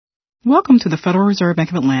Welcome to the Federal Reserve Bank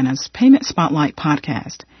of Atlanta's Payment Spotlight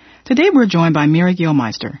podcast. Today we're joined by Mary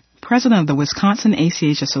Gilmeister, president of the Wisconsin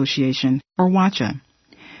ACH Association, or WACA.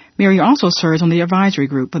 Mary also serves on the advisory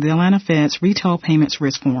group for the Atlanta Fed's Retail Payments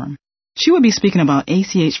Risk Forum. She will be speaking about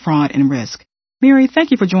ACH fraud and risk. Mary, thank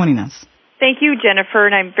you for joining us. Thank you, Jennifer,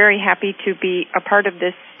 and I'm very happy to be a part of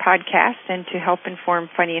this podcast and to help inform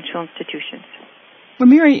financial institutions. Well,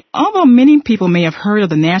 Mary, although many people may have heard of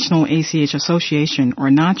the National ACH Association, or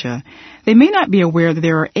NACHA, they may not be aware that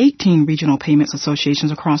there are 18 regional payments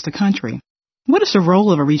associations across the country. What is the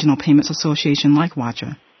role of a regional payments association like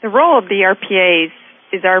WACA? The role of the RPAs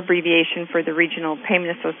is our abbreviation for the Regional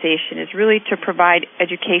Payment Association, is really to provide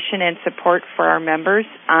education and support for our members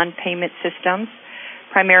on payment systems,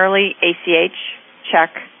 primarily ACH, check,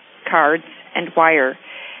 cards, and wire.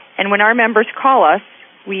 And when our members call us,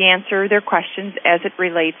 we answer their questions as it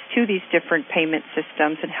relates to these different payment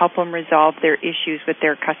systems and help them resolve their issues with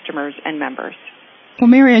their customers and members. Well,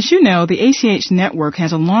 Mary, as you know, the ACH network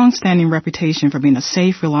has a long-standing reputation for being a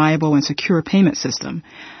safe, reliable, and secure payment system.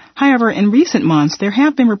 However, in recent months, there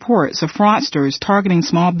have been reports of fraudsters targeting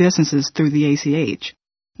small businesses through the ACH.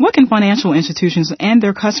 What can financial institutions and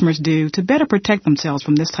their customers do to better protect themselves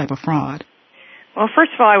from this type of fraud? Well,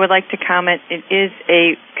 first of all, I would like to comment it is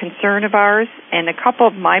a concern of ours, and a couple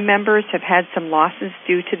of my members have had some losses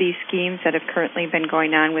due to these schemes that have currently been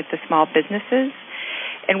going on with the small businesses.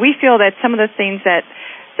 And we feel that some of the things that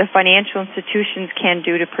the financial institutions can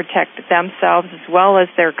do to protect themselves as well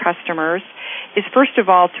as their customers is, first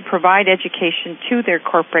of all, to provide education to their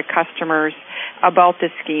corporate customers about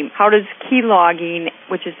this scheme. How does key logging,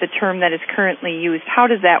 which is the term that is currently used,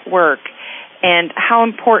 how does that work? And how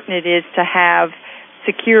important it is to have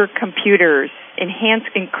secure computers, enhanced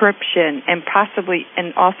encryption,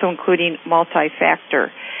 and also including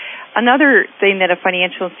multi-factor. Another thing that a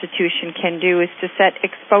financial institution can do is to set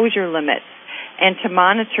exposure limits and to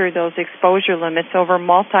monitor those exposure limits over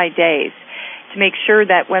multi-days to make sure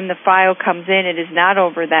that when the file comes in, it is not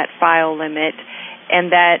over that file limit,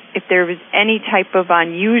 and that if there was any type of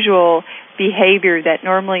unusual behavior that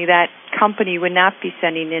normally that company would not be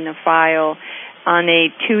sending in a file on a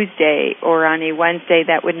Tuesday or on a Wednesday,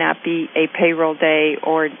 that would not be a payroll day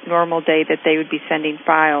or normal day that they would be sending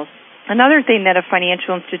files. Another thing that a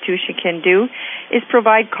financial institution can do is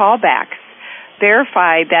provide callbacks.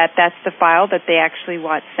 Verify that that's the file that they actually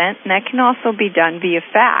want sent, and that can also be done via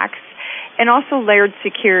fax, and also layered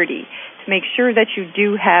security to make sure that you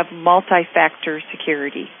do have multi-factor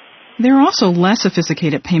security. There are also less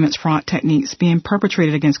sophisticated payments fraud techniques being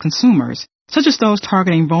perpetrated against consumers, such as those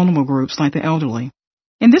targeting vulnerable groups like the elderly.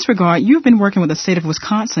 In this regard, you've been working with the state of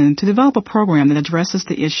Wisconsin to develop a program that addresses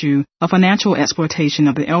the issue of financial exploitation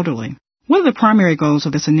of the elderly. What are the primary goals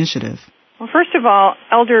of this initiative? Well, first of all,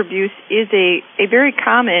 elder abuse is a very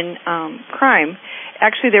common crime.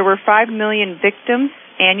 Actually, there were 5 million victims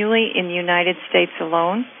annually in the United States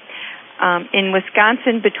alone. In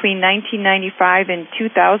Wisconsin, between 1995 and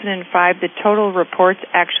 2005, the total reports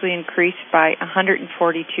actually increased by 142%.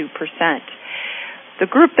 The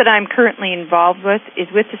group that I'm currently involved with is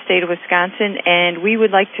with the state of Wisconsin, and we would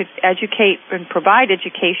like to educate and provide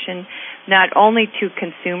education not only to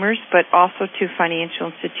consumers but also to financial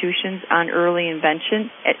institutions on early intervention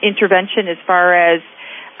as far as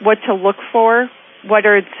what to look for. What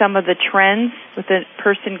are some of the trends with a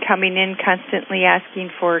person coming in constantly asking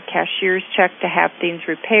for a cashier's check to have things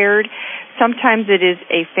repaired? Sometimes it is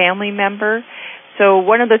a family member. So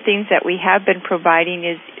one of the things that we have been providing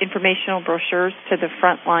is informational brochures to the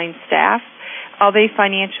frontline staff of a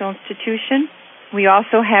financial institution. We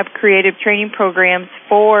also have creative training programs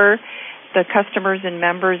for the customers and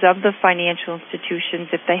members of the financial institutions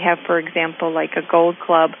if they have, for example, like a gold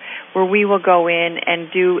club where we will go in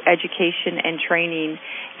and do education and training.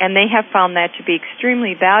 And they have found that to be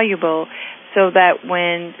extremely valuable so that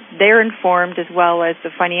when they're informed as well as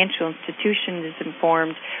the financial institution is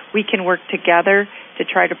informed, we can work together to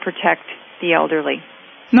try to protect the elderly.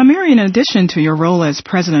 Now, Mary, in addition to your role as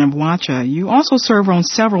president of WACA, you also serve on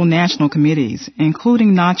several national committees,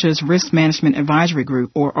 including NACHA's Risk Management Advisory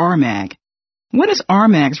Group, or RMAG. What is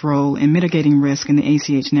RMAG's role in mitigating risk in the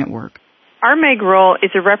ACH network? RMAG role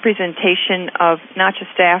is a representation of NACHA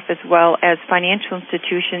staff as well as financial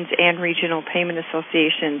institutions and regional payment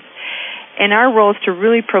associations. And our role is to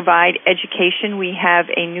really provide education. We have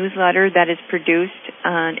a newsletter that is produced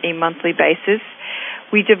on a monthly basis.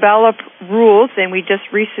 We develop rules, and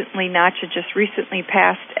NACHA just recently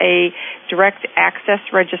passed a direct access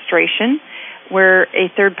registration where a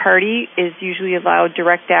third party is usually allowed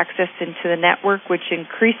direct access into the network, which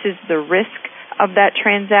increases the risk of that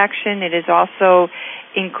transaction. It is also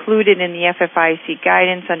included in the FFIEC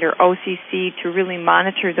guidance under OCC to really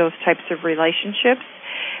monitor those types of relationships.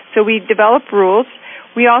 So we develop rules.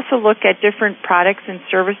 We also look at different products and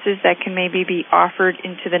services that can maybe be offered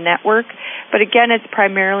into the network. But again, it's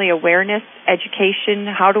primarily awareness, education,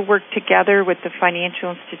 how to work together with the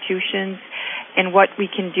financial institutions, and what we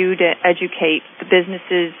can do to educate the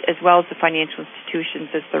businesses as well as the financial institutions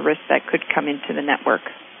as the risks that could come into the network.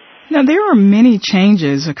 Now, there are many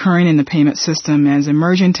changes occurring in the payment system as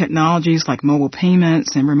emerging technologies like mobile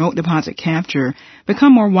payments and remote deposit capture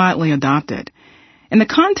become more widely adopted. In the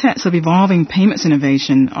context of evolving payments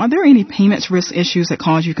innovation, are there any payments risk issues that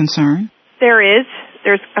cause you concern? There's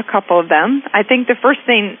a couple of them. I think the first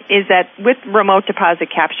thing is that with remote deposit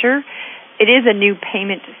capture, it is a new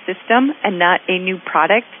payment system and not a new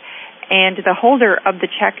product. And the holder of the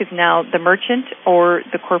check is now the merchant or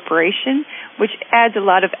the corporation, which adds a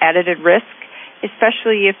lot of added risk,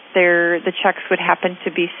 especially if the checks would happen to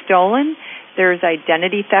be stolen. There's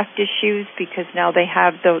identity theft issues because now they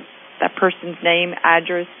have that person's name,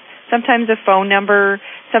 address, sometimes a phone number.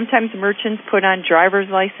 Sometimes merchants put on driver's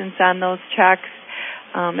license on those checks,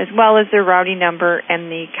 as well as their routing number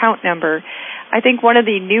and the account number. I think one of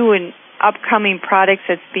the new and upcoming products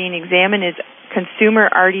that's being examined is consumer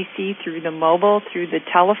RDC through the mobile, through the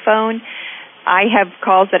telephone. I have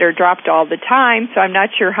calls that are dropped all the time, so I'm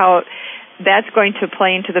not sure how that's going to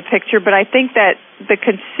play into the picture, but I think that the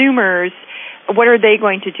consumers, what are they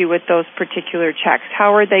going to do with those particular checks?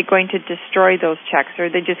 How are they going to destroy those checks? Are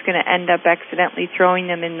they just going to end up accidentally throwing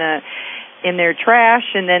them in their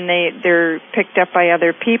trash and then they're picked up by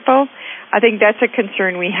other people? I think that's a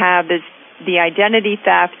concern we have, is the identity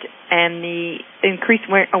theft and the increased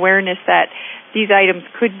awareness that these items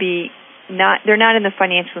could be they're not in the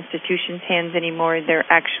financial institution's hands anymore, they're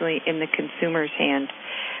actually in the consumer's hand.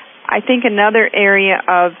 I think another area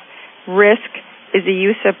of risk is the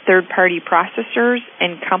use of third-party processors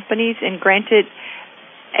and companies. And granted,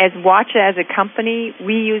 as Watcha as a company,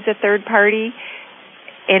 we use a third party.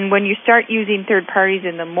 And when you start using third parties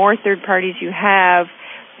and the more third parties you have,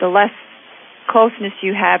 the less closeness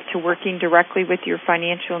you have to working directly with your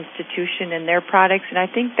financial institution and their products. And I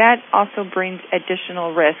think that also brings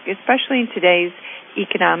additional risk, especially in today's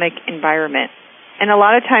economic environment. And a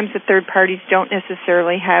lot of times the third parties don't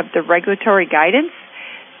necessarily have the regulatory guidance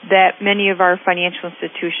that many of our financial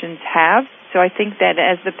institutions have. So I think that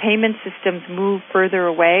as the payment systems move further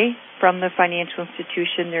away from the financial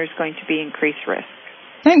institution, there's going to be increased risk.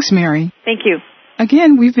 Thanks, Mary. Thank you.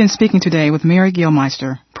 Again, we've been speaking today with Mary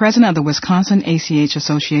Gilmeister, President of the Wisconsin ACH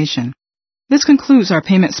Association. This concludes our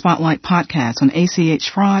Payment Spotlight podcast on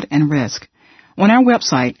ACH fraud and risk. On our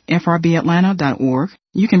website, frbatlanta.org,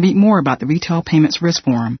 you can read more about the Retail Payments Risk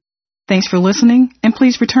Forum. Thanks for listening, and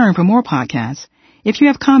please return for more podcasts. If you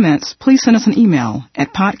have comments, please send us an email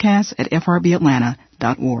at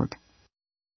podcast@frbatlanta.org.